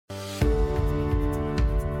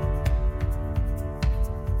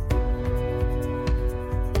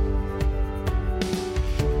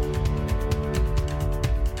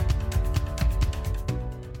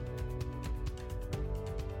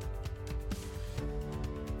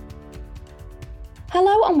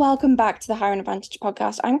Hello and welcome back to the Hiring Advantage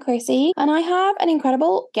podcast. I'm Chrissy and I have an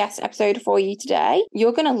incredible guest episode for you today.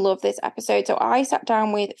 You're going to love this episode. So I sat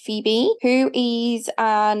down with Phoebe, who is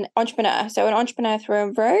an entrepreneur. So an entrepreneur through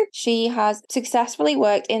and through. She has successfully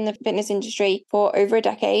worked in the fitness industry for over a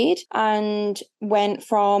decade and went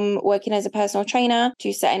from working as a personal trainer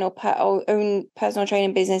to setting up her own personal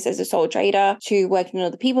training business as a sole trader to working in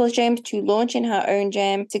other people's gyms to launching her own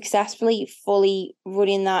gym, successfully fully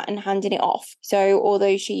running that and handing it off. So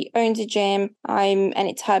although she owns a gym and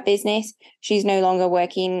it's her business, she's no longer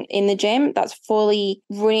working in the gym. That's fully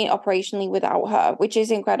running operationally without her, which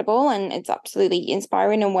is incredible. And it's absolutely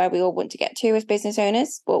inspiring and where we all want to get to as business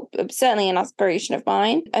owners. Well, certainly an aspiration of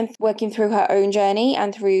mine. And working through her own journey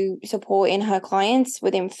and through supporting her clients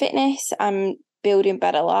within fitness and building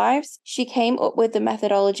better lives, she came up with the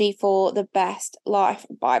methodology for the Best Life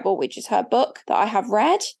Bible, which is her book that I have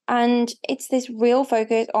read. And it's this real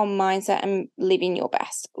focus on mindset and living your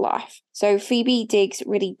best life. So Phoebe digs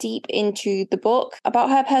really deep into the book about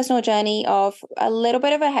her personal journey of a little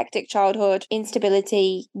bit of a hectic childhood,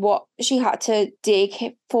 instability, what she had to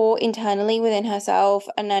dig for internally within herself,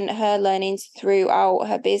 and then her learnings throughout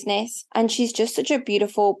her business. And she's just such a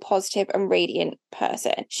beautiful, positive, and radiant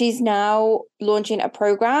person. She's now launching a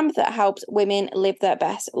program that helps women live their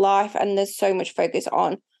best life. And there's so much focus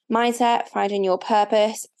on mindset, finding your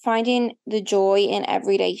purpose, finding the joy in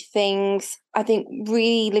everyday things. I think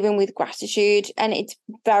really living with gratitude, and it's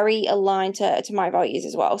very aligned to my values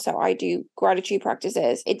as well. So I do gratitude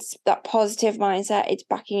practices. It's that positive mindset. It's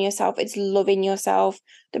backing yourself. It's loving yourself.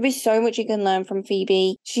 There is so much you can learn from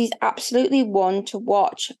Phoebe. She's absolutely one to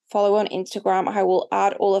watch. Follow on Instagram. I will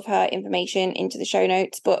add all of her information into the show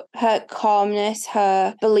notes, but her calmness,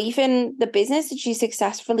 her belief in the business that she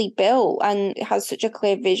successfully built and has such a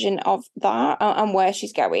clear vision of that and where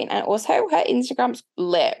she's going. And also her Instagram's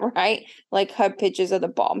lit, right? Like her pictures are the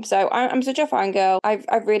bomb. So I'm such a fangirl.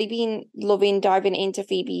 I've really been loving diving into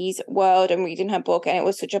Phoebe's world and reading her book, and it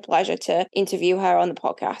was such a pleasure to interview her on the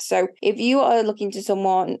podcast. So if you are looking to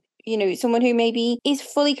someone who maybe is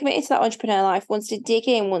fully committed to that entrepreneur life, wants to dig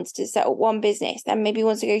in, wants to set up one business, then maybe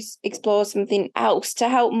wants to go explore something else to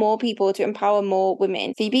help more people, to empower more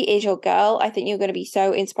women, Phoebe is your girl. I think you're going to be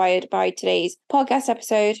so inspired by today's podcast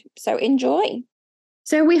episode. So enjoy.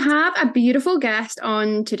 So we have a beautiful guest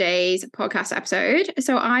on today's podcast episode.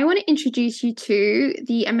 So I want to introduce you to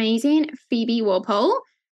the amazing Phoebee Walpole,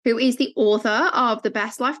 who is the author of the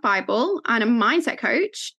Best Life Bible and a mindset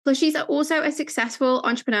coach. Plus, she's also a successful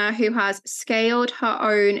entrepreneur who has scaled her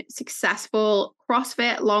own successful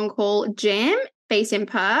CrossFit long haul gym based in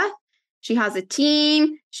Perth. She has a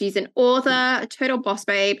team. She's an author, a total boss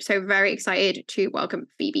babe. So very excited to welcome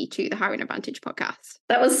Phoebe to the Hiring Advantage podcast.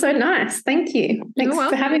 That was so nice. Thank you. Thanks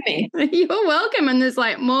for having me. You're welcome. And there's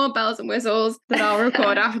like more bells and whistles that I'll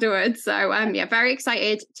record afterwards. So very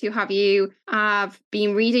excited to have you. I've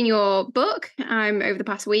been reading your book over the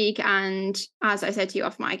past week. And as I said to you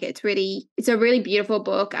off mic, it's a really beautiful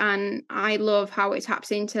book. And I love how it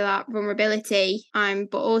taps into that vulnerability.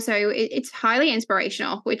 But also it's highly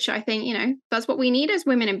inspirational, which I think, that's what we need as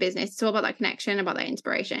women in business. It's all about that connection, about that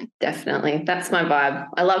inspiration. Definitely. That's my vibe.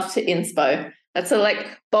 I love to inspo. That's a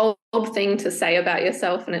bold thing to say about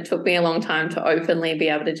yourself. And it took me a long time to openly be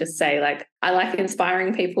able to just say I like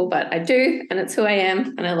inspiring people, but I do, and it's who I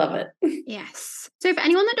am, and I love it. Yes. So for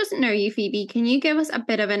anyone that doesn't know you, Phoebe, can you give us a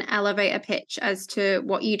bit of an elevator pitch as to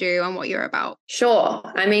what you do and what you're about? Sure.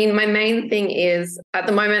 I mean, my main thing is at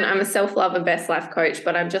the moment, I'm a self-love and best life coach,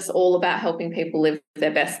 but I'm just all about helping people live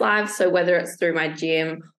their best lives. So whether it's through my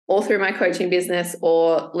gym or through my coaching business,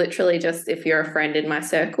 or literally just if you're a friend in my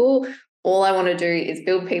circle, all I want to do is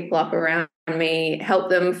build people up around me, help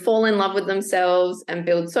them fall in love with themselves and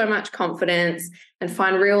build so much confidence and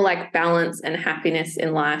find real balance and happiness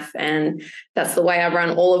in life. And that's the way I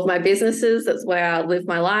run all of my businesses. That's the way I live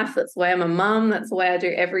my life. That's the way I'm a mum. That's the way I do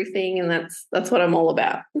everything. And that's what I'm all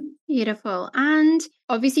about. Beautiful. And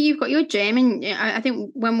obviously you've got your gym, and I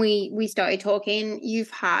think when we started talking,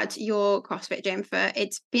 you've had your CrossFit gym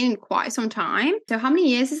it's been quite some time. So how many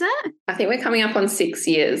years is it? I think we're coming up on 6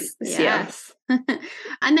 years this year.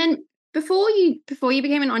 And then before you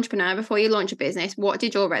became an entrepreneur, before you launched a business, what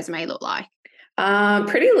did your resume look like?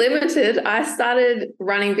 Pretty limited. I started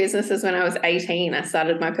running businesses when I was 18. I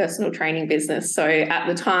started my personal training business. So at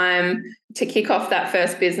the time, to kick off that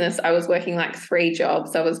first business, I was working 3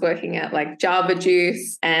 jobs. I was working at Java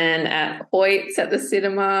Juice and at Hoyt's at the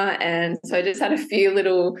cinema. And so I just had a few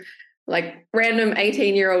little random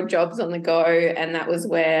 18-year-old jobs on the go. And that was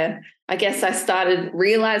where I guess I started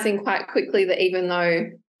realizing quite quickly that even though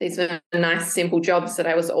these were nice, simple jobs that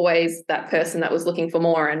I was always that person that was looking for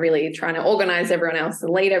more and really trying to organize everyone else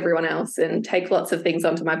and lead everyone else and take lots of things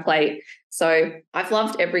onto my plate. So I've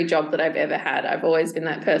loved every job that I've ever had. I've always been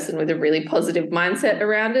that person with a really positive mindset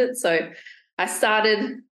around it. So I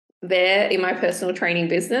started there in my personal training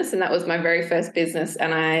business, and that was my very first business.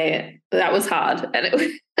 And that was hard.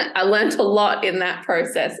 And I learned a lot in that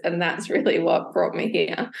process. And that's really what brought me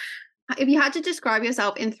here. If you had to describe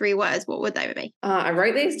yourself in 3 words, what would they be? I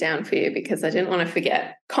wrote these down for you because I didn't want to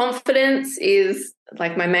forget. Confidence is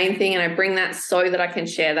like my main thing, and I bring that so that I can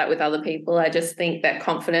share that with other people. I just think that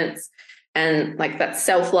confidence and like that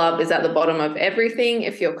self-love is at the bottom of everything.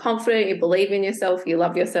 If you're confident, you believe in yourself, you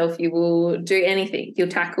love yourself, you will do anything. You'll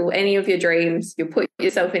tackle any of your dreams. You'll put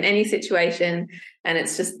yourself in any situation, and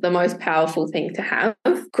it's just the most powerful thing to have.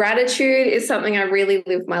 Gratitude is something I really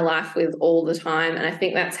live my life with all the time, and I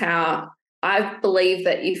think that's how I believe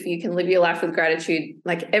that if you can live your life with gratitude,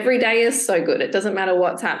 like every day is so good. It doesn't matter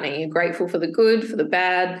what's happening. You're grateful for the good, for the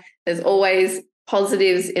bad. There's always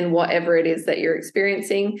positives in whatever it is that you're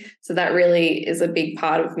experiencing. So that really is a big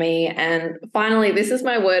part of me. And finally, this is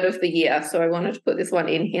my word of the year. So I wanted to put this one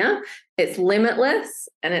in here. It's limitless,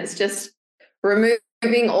 and it's just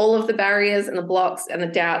removing all of the barriers and the blocks and the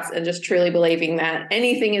doubts and just truly believing that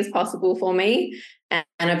anything is possible for me. And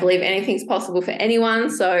I believe anything's possible for anyone.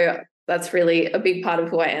 So that's really a big part of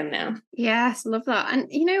who I am now. Yes, love that. And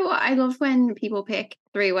you know what? I love when people pick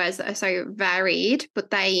 3 words that are so varied, but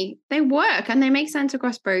they work and they make sense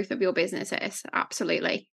across both of your businesses.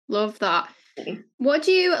 Absolutely. Love that. What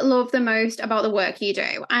do you love the most about the work you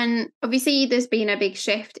do? And obviously there's been a big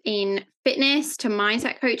shift in fitness to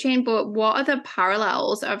mindset coaching, but what are the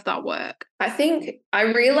parallels of that work? I think I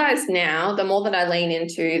realize now, the more that I lean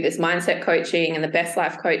into this mindset coaching and the best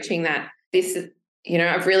life coaching, that this is,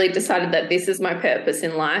 I've really decided that this is my purpose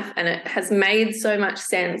in life, and it has made so much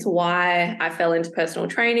sense why I fell into personal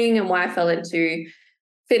training and why I fell into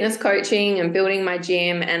fitness coaching and building my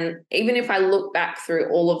gym. And even if I look back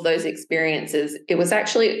through all of those experiences, it was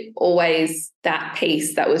actually always that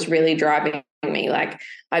piece that was really driving me. Like,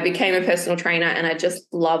 I became a personal trainer and I just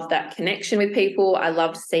loved that connection with people. I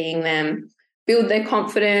loved seeing them build their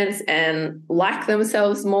confidence and like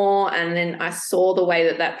themselves more. And then I saw the way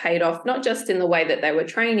that that paid off, not just in the way that they were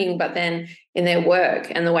training, but then in their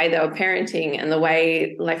work and the way they were parenting and the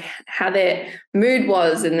way, like, how their mood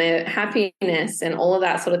was and their happiness and all of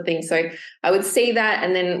that sort of thing. So I would see that.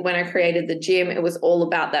 And then when I created the gym, it was all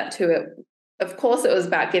about that too. Of course, it was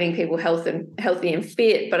about getting people healthy and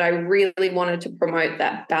fit, but I really wanted to promote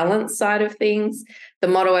that balance side of things. The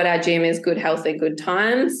motto at our gym is good health and good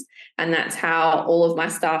times. And that's how all of my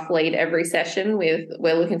staff lead every session with.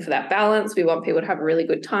 We're looking for that balance. We want people to have a really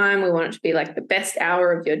good time. We want it to be like the best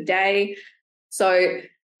hour of your day. So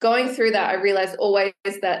going through that, I realized always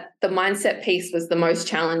that the mindset piece was the most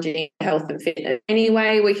challenging in health and fitness.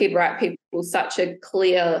 Anyway, we could write people such a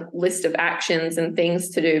clear list of actions and things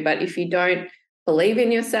to do, but if you don't believe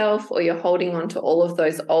in yourself, or you're holding on to all of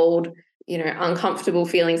those old, uncomfortable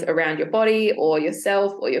feelings around your body or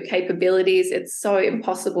yourself or your capabilities, it's so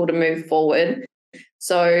impossible to move forward.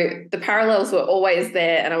 So the parallels were always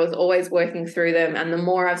there, and I was always working through them. And the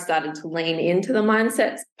more I've started to lean into the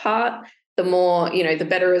mindset part, the more, the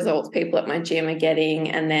better results people at my gym are getting.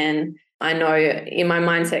 And then I know in my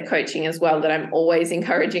mindset coaching as well that I'm always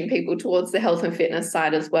encouraging people towards the health and fitness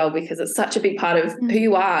side as well, because it's such a big part of who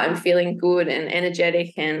you are, and feeling good and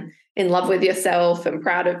energetic and in love with yourself and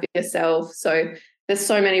proud of yourself. So there's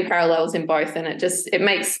so many parallels in both, and it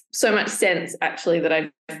makes so much sense actually that I've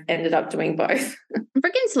ended up doing both.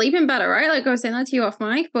 Freaking sleeping better, right? Like I was saying that to you off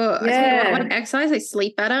mic, but yeah. I tell you what, when I exercise, I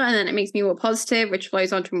sleep better, and then it makes me more positive, which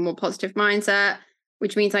flows onto a more positive mindset,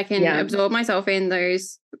 which means I can absorb myself in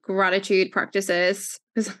those gratitude practices,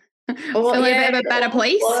 because I feel like a bit of a better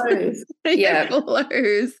place. Yeah. It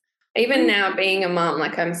flows. Even now being a mum,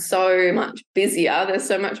 like, I'm so much busier. There's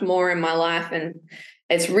so much more in my life, and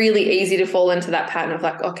it's really easy to fall into that pattern of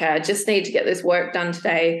like, okay, I just need to get this work done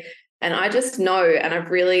today. And I just know, and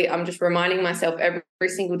I'm just reminding myself every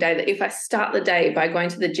single day that if I start the day by going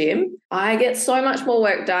to the gym, I get so much more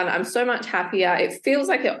work done. I'm so much happier. It feels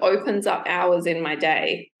like it opens up hours in my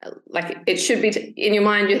day. Like, it should be in your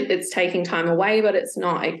mind, it's taking time away, but it's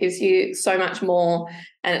not. It gives you so much more.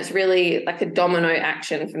 And it's really like a domino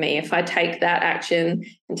action for me. If I take that action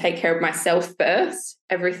and take care of myself first,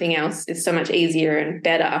 everything else is so much easier and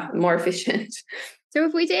better, more efficient. So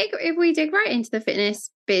if we dig right into the fitness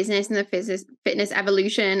business and the fitness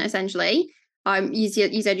evolution, essentially, you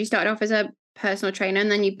said you started off as a personal trainer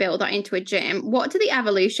and then you built that into a gym. What did the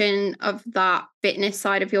evolution of that fitness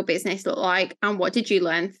side of your business look like, and what did you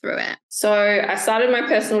learn through it? So I started my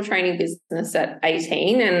personal training business at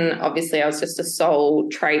 18, and obviously I was just a sole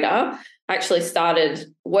trader. I actually started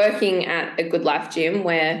working at a Good Life gym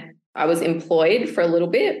where I was employed for a little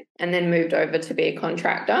bit and then moved over to be a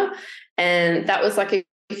contractor. And that was like a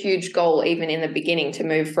huge goal even in the beginning, to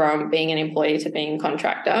move from being an employee to being a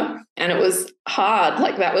contractor. And it was hard.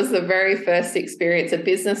 Like, that was the very first experience of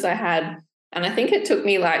business I had. And I think it took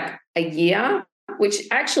me like a year, which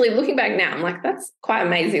actually, looking back now, I'm like, that's quite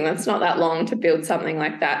amazing. That's not that long to build something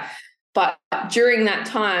like that. But during that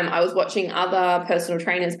time, I was watching other personal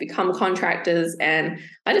trainers become contractors, and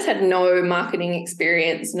I just had no marketing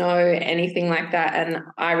experience, no anything like that. And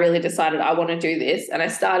I really decided I want to do this. And I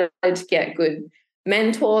started to get good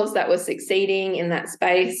mentors that were succeeding in that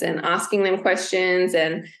space and asking them questions.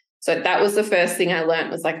 And so that was the first thing I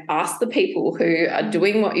learned, was like, ask the people who are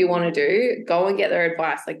doing what you want to do, go and get their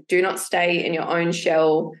advice. Like, do not stay in your own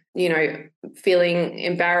shell, you know, feeling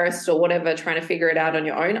embarrassed or whatever, trying to figure it out on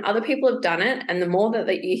your own. Other people have done it, and the more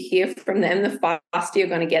that you hear from them, the faster you're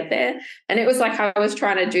going to get there. And it was like, I was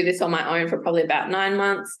trying to do this on my own for probably about 9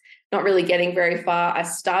 months, not really getting very far. I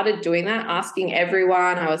started doing that, asking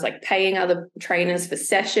everyone. I was like paying other trainers for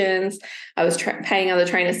sessions. I was paying other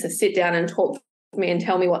trainers to sit down and talk to me and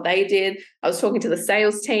tell me what they did. I was talking to the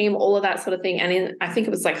sales team, all of that sort of thing. And I think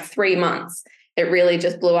it was like 3 months, it really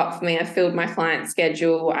just blew up for me. I filled my client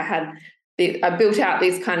schedule. I built out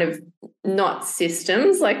these kind of, not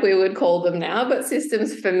systems like we would call them now, but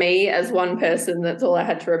systems for me as one person. That's all I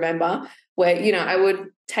had to remember, where, you know, I would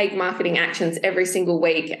take marketing actions every single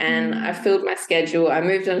week, and I filled my schedule. I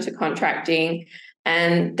moved on to contracting,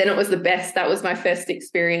 and then it was the best. That was my first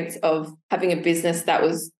experience of having a business that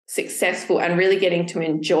was successful and really getting to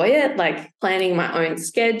enjoy it, like planning my own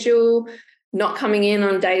schedule, not coming in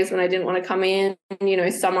on days when I didn't want to come in. You know,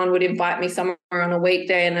 someone would invite me somewhere on a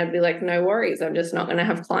weekday and I'd be like, no worries, I'm just not going to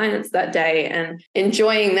have clients that day, and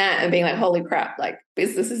enjoying that and being like, holy crap, like,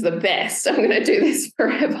 business is the best. I'm going to do this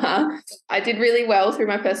forever. I did really well through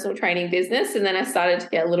my personal training business, and then I started to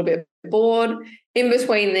get a little bit bored. In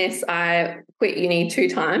between this, I quit uni 2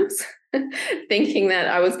 times. Thinking that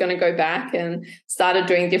I was going to go back, and started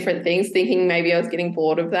doing different things, thinking maybe I was getting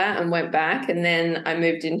bored of that, and went back. And then I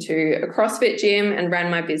moved into a CrossFit gym and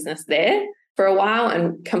ran my business there for a while,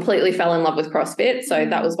 and completely fell in love with CrossFit. So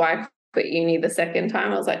that was why I quit uni the second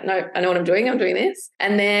time. I was like, no, I know what I'm doing. I'm doing this.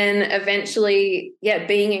 And then eventually,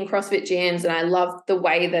 being in CrossFit gyms, and I loved the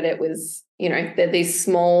way that it was, you know, they're these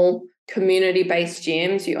small community-based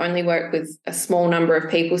gyms. You only work with a small number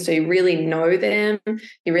of people, so you really know them.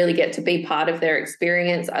 You really get to be part of their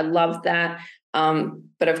experience. I love that.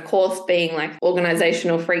 But of course, being like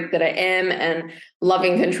organizational freak that I am, and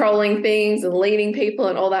loving controlling things and leading people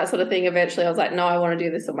and all that sort of thing, eventually I was like, no, I want to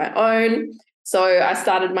do this on my own. So I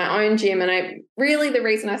started my own gym, and the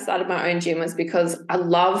reason I started my own gym was because I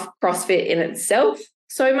love CrossFit in itself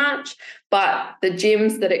so much, but the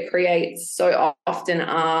gyms that it creates so often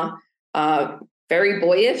are very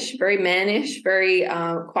boyish, very mannish, very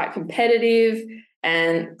quite competitive,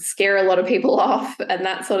 and scare a lot of people off and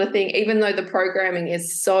that sort of thing, even though the programming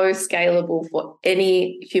is so scalable for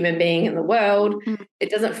any human being in the world.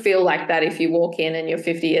 It doesn't feel like that if you walk in and you're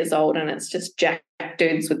 50 years old and it's just jack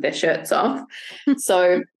dudes with their shirts off.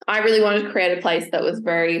 So I really wanted to create a place that was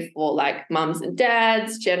very for like mums and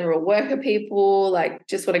dads, general worker people, like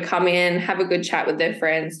just want to come in, have a good chat with their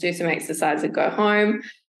friends, do some exercise and go home.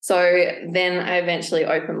 So then I eventually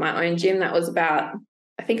opened my own gym. That was about,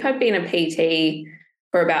 I think I'd been a PT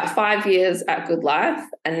for about 5 years at Good Life,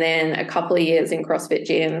 and then a couple of years in CrossFit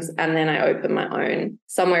gyms. And then I opened my own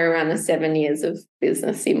somewhere around the 7 years of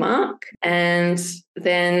businessy mark. And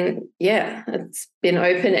then, it's been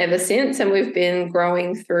open ever since. And we've been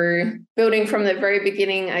growing through building from the very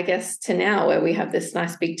beginning, I guess, to now, where we have this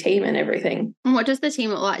nice big team and everything. And what does the team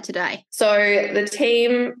look like today? So the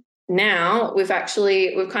team now, we've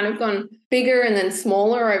kind of gone bigger and then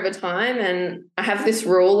smaller over time. And I have this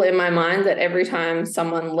rule in my mind that every time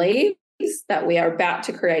someone leaves, that we are about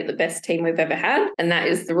to create the best team we've ever had. And that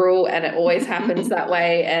is the rule. And it always happens that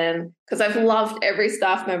way. And because I've loved every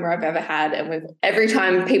staff member I've ever had. And every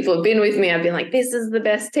time people have been with me, I've been like, this is the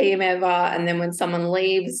best team ever. And then when someone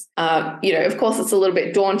leaves, of course it's a little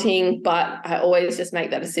bit daunting, but I always just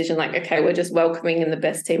make that decision like, okay, we're just welcoming in the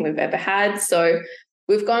best team we've ever had. So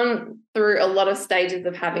we've gone through a lot of stages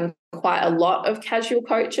of having quite a lot of casual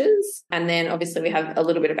coaches. And then obviously we have a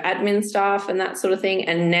little bit of admin staff and that sort of thing.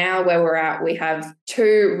 And now where we're at, we have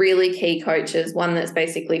 2 really key coaches, one that's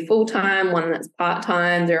basically full-time, one that's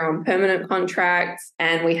part-time. They're on permanent contracts.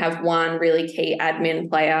 And we have one really key admin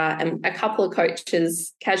player and a couple of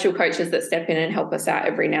coaches, casual coaches that step in and help us out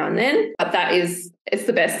every now and then. But it's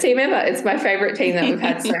the best team ever. It's my favorite team that we've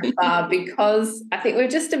had so far because I think we've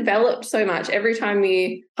just developed so much. Every time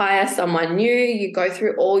you hire someone new, you go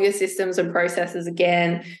through all your systems and processes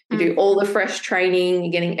again. You do all the fresh training.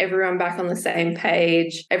 You're getting everyone back on the same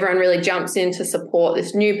page. Everyone really jumps in to support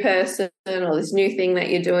this new person or this new thing that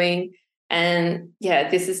you're doing. And yeah,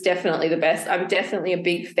 this is definitely the best. I'm definitely a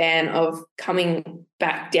big fan of coming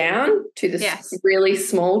back down to this really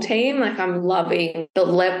small team. Like I'm loving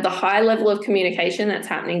the high level of communication that's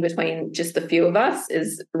happening between just the few of us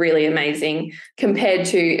is really amazing compared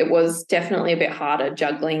to it was definitely a bit harder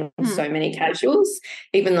juggling so many casuals,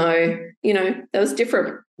 even though,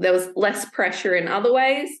 there was less pressure in other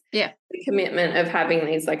ways. Yeah. The commitment of having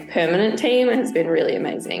these like permanent team has been really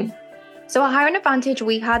amazing. So at Hiring Advantage,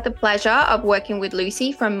 we had the pleasure of working with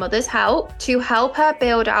Lucy from Mother's Help to help her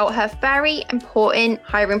build out her very important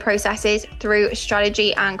hiring processes through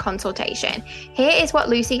strategy and consultation. Here is what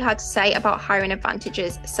Lucy had to say about Hiring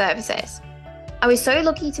Advantage's services. I was so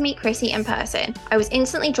lucky to meet Chrissy in person. I was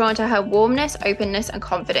instantly drawn to her warmness, openness, and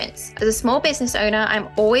confidence. As a small business owner, I'm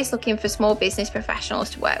always looking for small business professionals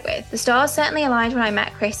to work with. The stars certainly aligned when I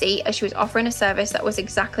met Chrissy, as she was offering a service that was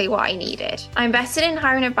exactly what I needed. I invested in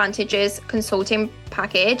Hiring Advantage's consulting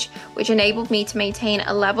package, which enabled me to maintain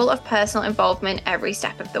a level of personal involvement every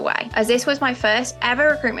step of the way. As this was my first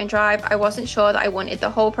ever recruitment drive, I wasn't sure that I wanted the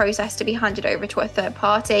whole process to be handed over to a third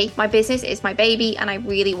party. My business is my baby, and I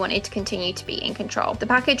really wanted to continue to be in control. The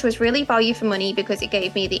package was really value for money because it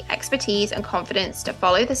gave me the expertise and confidence to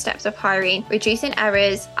follow the steps of hiring, reducing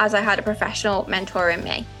errors as I had a professional mentor in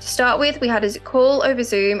me. To start with, we had a call over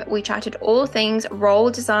Zoom. We chatted all things role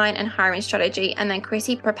design and hiring strategy, and then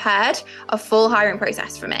Chrissy prepared a full hiring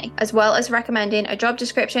process for me, as well as recommending a job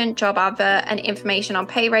description, job advert, and information on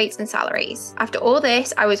pay rates and salaries. After all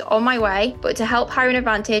this, I was on my way, but to help Hiring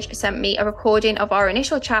Advantage sent me a recording of our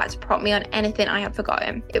initial chat to prompt me on anything I had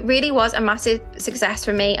forgotten. It really was a massive success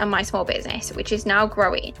for me and my small business, which is now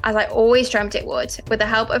growing, as I always dreamt it would, with the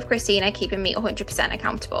help of Christina keeping me 100%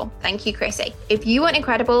 accountable. Thank you, Chrissy. If you want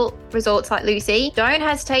incredible results like Lucy, don't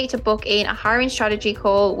hesitate to book in a hiring strategy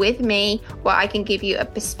call with me where I can give you a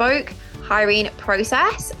bespoke hiring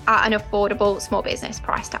process at an affordable small business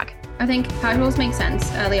price tag. I think casuals make sense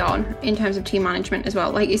early on in terms of team management as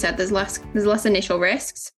well. Like you said, there's less initial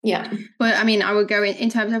risks. Yeah. But I mean, I would go in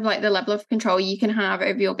terms of like the level of control you can have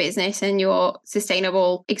over your business and your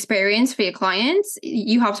sustainable experience for your clients.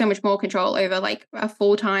 You have so much more control over like a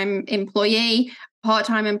full-time employee,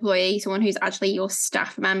 part-time employee, someone who's actually your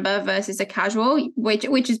staff member versus a casual,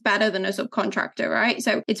 which is better than a subcontractor, right?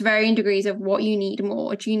 So it's varying degrees of what you need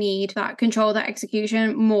more. Do you need that control, that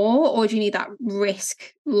execution more, or do you need that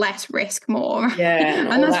less risk more?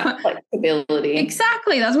 Yeah, and all that flexibility.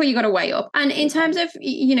 Exactly. That's what you got to weigh up. And in terms of,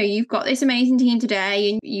 you've got this amazing team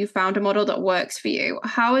today and you found a model that works for you.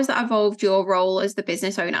 How has that evolved your role as the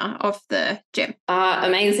business owner of the gym?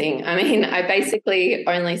 Amazing. I mean, I basically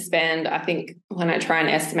only spend, I think when I try and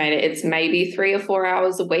estimate it, it's maybe 3 or 4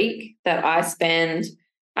 hours a week that I spend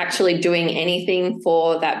actually doing anything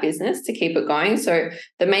for that business to keep it going. So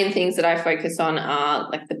the main things that I focus on are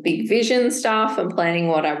like the big vision stuff and planning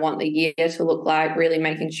what I want the year to look like, really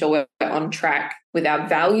making sure we're on track with our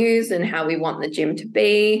values and how we want the gym to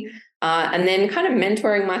be. And then kind of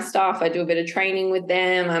mentoring my staff. I do a bit of training with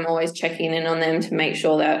them. I'm always checking in on them to make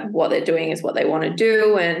sure that what they're doing is what they want to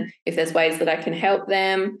do, and if there's ways that I can help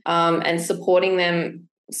them, and supporting them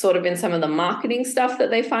sort of in some of the marketing stuff that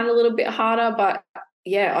they find a little bit harder. But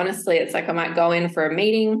yeah, honestly, it's like I might go in for a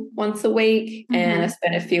meeting once a week and I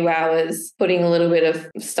spend a few hours putting a little bit of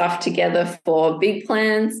stuff together for big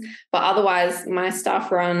plans. But otherwise, my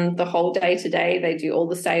staff run the whole day to day. They do all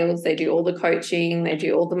the sales, they do all the coaching, they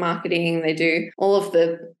do all the marketing, they do all of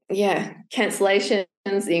the, cancellations,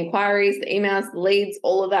 the inquiries, the emails, the leads,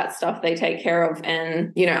 all of that stuff they take care of.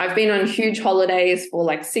 And, I've been on huge holidays for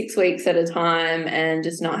like 6 weeks at a time and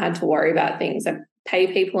just not had to worry about things. I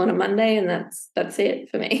pay people on a Monday and that's it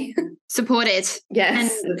for me. Supported.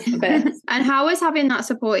 Yes, it's the best. And how is having that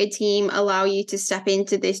supported team allow you to step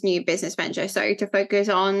into this new business venture? So to focus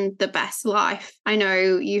on the best life. I know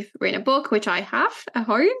you've written a book, which I have at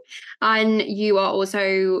home, and you are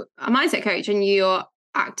also a mindset coach and you're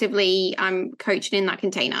actively coaching in that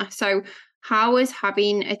container. So How has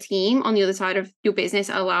having a team on the other side of your business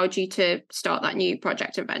allowed you to start that new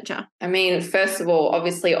project and venture? I mean, first of all,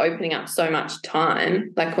 obviously opening up so much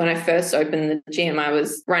time. Like when I first opened the gym, I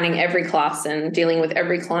was running every class and dealing with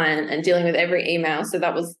every client and dealing with every email. So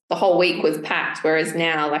that was, the whole week was packed. Whereas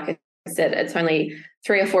now, like I said, it's only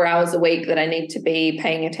 3 or 4 hours a week that I need to be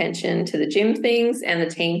paying attention to the gym things, and the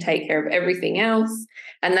team take care of everything else.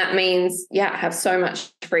 And that means, I have so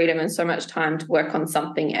much freedom and so much time to work on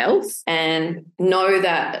something else, and know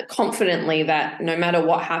that confidently that no matter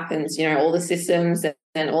what happens, all the systems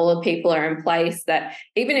and all the people are in place, that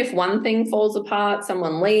even if one thing falls apart,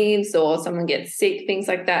 someone leaves or someone gets sick, things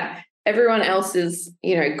like that, everyone else is,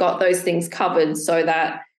 got those things covered, so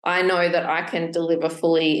that I know that I can deliver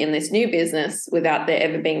fully in this new business without there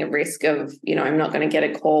ever being a risk of, I'm not going to get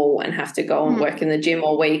a call and have to go and work in the gym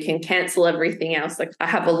all week and cancel everything else. Like, I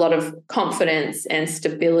have a lot of confidence and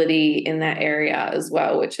stability in that area as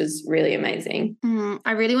well, which is really amazing.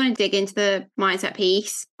 I really want to dig into the mindset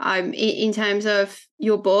piece in terms of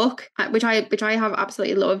your book, which I have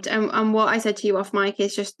absolutely loved. And what I said to you off mic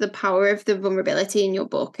is just the power of the vulnerability in your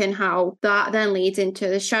book, and how that then leads into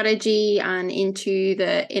the strategy and into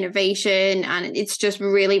the innovation. And it's just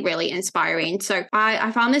really, really inspiring. So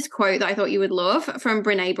I found this quote that I thought you would love from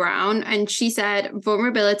Brene Brown. And she said,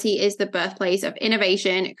 vulnerability is the birthplace of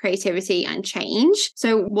innovation, creativity, and change.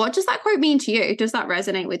 So what does that quote mean to you? Does that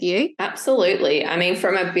resonate with you? Absolutely. I mean,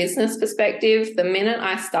 from a business perspective, the minute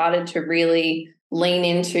I started to really lean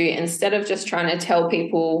into, instead of just trying to tell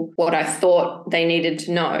people what I thought they needed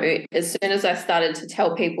to know, as soon as I started to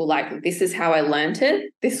tell people, like, this is how I learned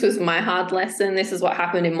it, this was my hard lesson, this is what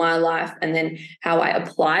happened in my life, and then how I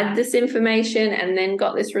applied this information and then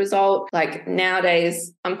got this result. Like,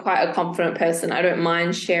 nowadays, I'm quite a confident person. I don't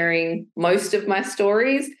mind sharing most of my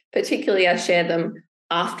stories, particularly I share them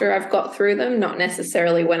after I've got through them, not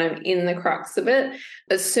necessarily when I'm in the crux of it.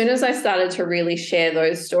 As soon as I started to really share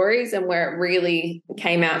those stories, and where it really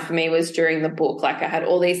came out for me was during the book. Like, I had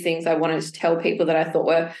all these things I wanted to tell people that I thought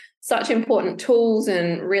were such important tools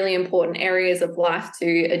and really important areas of life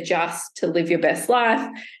to adjust to live your best life.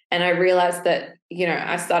 And I realized that,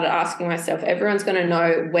 I started asking myself, everyone's going to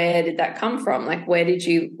know, where did that come from? Like, where did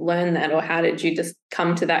you learn that? Or how did you just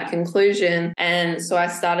come to that conclusion? And so I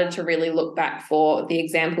started to really look back for the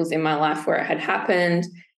examples in my life where it had happened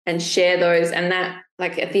and share those. And that,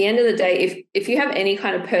 like, at the end of the day, if you have any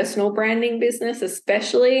kind of personal branding business,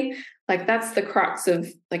 especially, like, that's the crux of,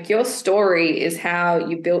 like, your story is how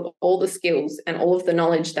you built all the skills and all of the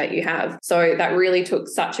knowledge that you have. So that really took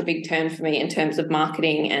such a big turn for me in terms of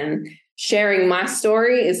marketing, and sharing my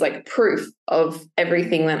story is like proof of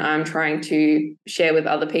everything that I'm trying to share with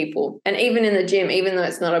other people. And even in the gym, even though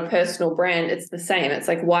it's not a personal brand, it's the same. It's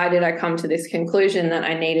like, why did I come to this conclusion that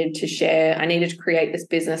I needed to share? I needed to create this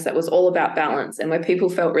business that was all about balance, and where people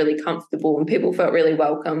felt really comfortable and people felt really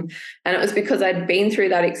welcome. And it was because I'd been through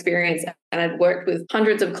that experience, and I'd worked with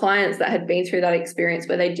hundreds of clients that had been through that experience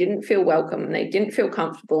where they didn't feel welcome and they didn't feel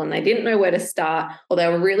comfortable and they didn't know where to start, or they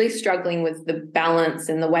were really struggling with the balance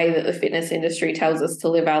and the way that the fitness industry tells us to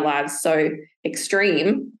live our lives so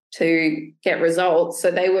extreme to get results.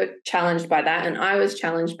 So they were challenged by that, and I was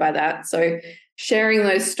challenged by that. So sharing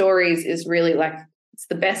those stories is really, like, it's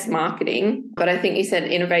the best marketing. But I think you said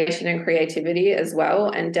innovation and creativity as well.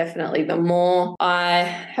 And definitely the more I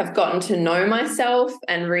have gotten to know myself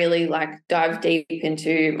and really, like, dive deep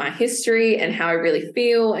into my history and how I really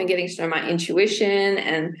feel, and getting to know my intuition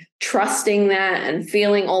and trusting that and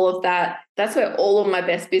feeling all of that, that's where all of my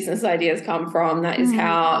best business ideas come from. That is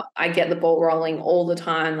how I get the ball rolling all the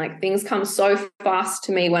time. Like, things come so fast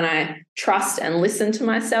to me when I trust and listen to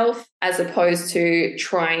myself, as opposed to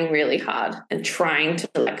trying really hard and trying to,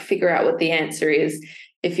 like, figure out what the answer is.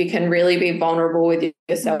 If you can really be vulnerable with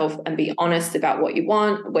yourself and be honest about what you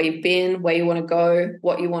want, where you've been, where you want to go,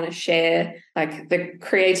 what you want to share, like, the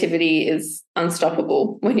creativity is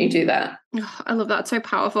unstoppable when you do that. Oh, I love that. It's so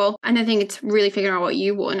powerful. And I think it's really figuring out what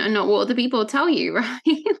you want and not what other people tell you, right?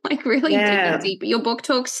 Like, really digging deep. Your book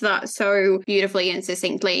talks to that so beautifully and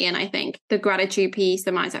succinctly. And I think the gratitude piece,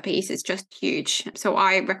 the mindset piece is just huge. So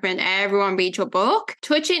I recommend everyone read your book.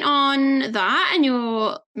 Touching on that and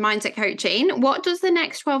your mindset coaching, what does the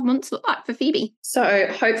next 12 months look like for Phoebe? So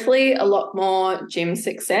hopefully a lot more gym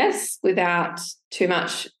success without too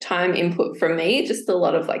much time input from me, just a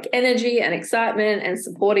lot of, like, energy and excitement and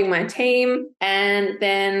supporting my team. And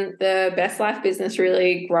then the Best Life business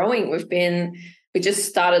really growing. We've been we just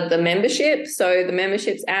started the membership. So the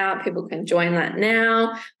membership's out. People can join that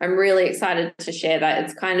now. I'm really excited to share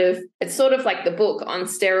that. It's sort of like the book on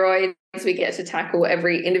steroids. We get to tackle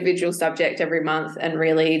every individual subject every month and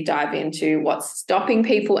really dive into what's stopping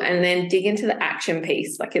people and then dig into the action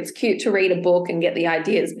piece. Like, it's cute to read a book and get the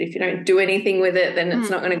ideas, but if you don't do anything with it, then it's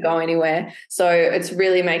not going to go anywhere. So it's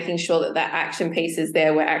really making sure that that action piece is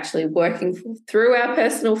there. We're actually working through our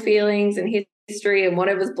personal feelings and history and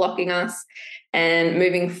whatever's blocking us and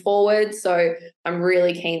moving forward. So I'm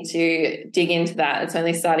really keen to dig into that. It's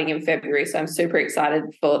only starting in February, so I'm super excited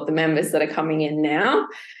for the members that are coming in now.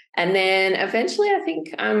 And then eventually I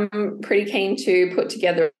think I'm pretty keen to put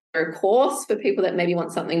together a course for people that maybe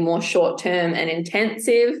want something more short-term and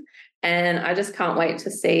intensive. And I just can't wait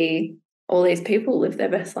to see all these people live their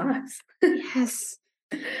best lives. Yes.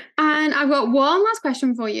 And I've got one last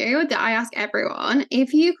question for you that I ask everyone.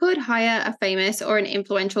 If you could hire a famous or an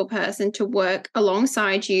influential person to work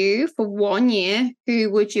alongside you for 1 year,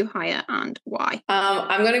 who would you hire and why?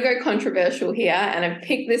 I'm going to go controversial here, and I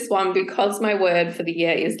picked this one because my word for the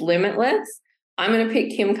year is limitless. I'm going to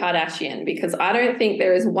pick Kim Kardashian because I don't think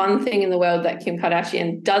there is one thing in the world that Kim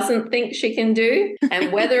Kardashian doesn't think she can do.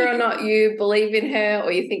 And whether or not you believe in her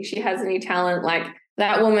or you think she has any talent, like,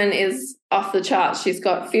 that woman is off the charts. She's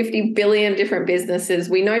got 50 billion different businesses.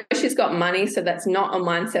 We know she's got money, so that's not a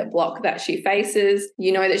mindset block that she faces.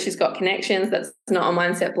 You know that she's got connections. That's not a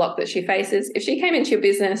mindset block that she faces. If she came into your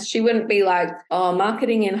business, she wouldn't be like, oh,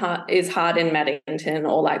 marketing is hard in Maddington,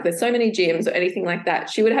 or like there's so many gyms or anything like that.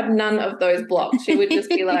 She would have none of those blocks. She would just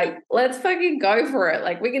be like, let's fucking go for it.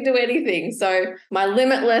 Like, we can do anything. So my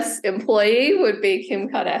limitless employee would be Kim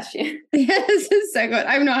Kardashian. Yes, it's so good.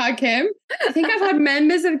 I've not had Kim. I think I've had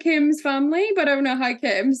members of Kim's family, but I've not had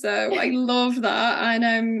Kim. So I love that.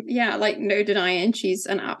 And yeah, like, no denying she's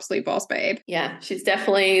an absolute boss babe. Yeah, she's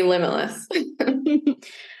definitely limitless.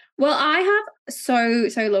 Well, I have so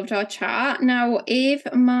loved our chat. Now, if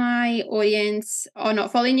my audience are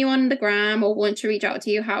not following you on the gram or want to reach out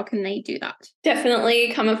to you, how can they do that?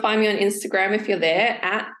 Definitely come and find me on Instagram if you're there,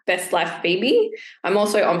 at Best Life Phoebe. I'm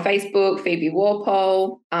also on Facebook, Phoebee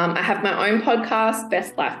Walpole. I have my own podcast,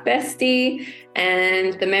 Best Life Bestie,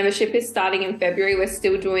 and the membership is starting in February. We're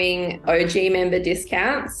still doing OG member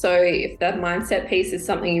discounts. So if that mindset piece is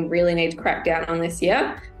something you really need to crack down on this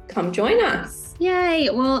year, come join us. Yay.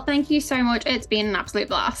 Well, thank you so much. It's been an absolute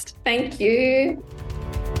blast. Thank you.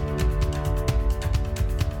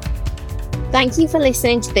 Thank you for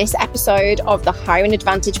listening to this episode of the Hiring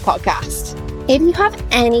Advantage podcast. If you have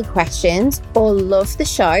any questions or love the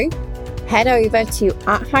show, head over to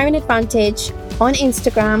 @HiringAdvantage on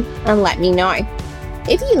Instagram and let me know.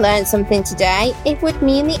 If you learned something today, it would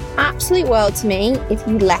mean the absolute world to me if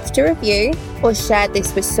you left a review or shared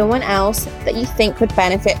this with someone else that you think would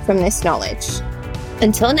benefit from this knowledge.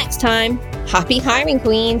 Until next time, happy hiring,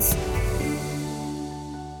 queens.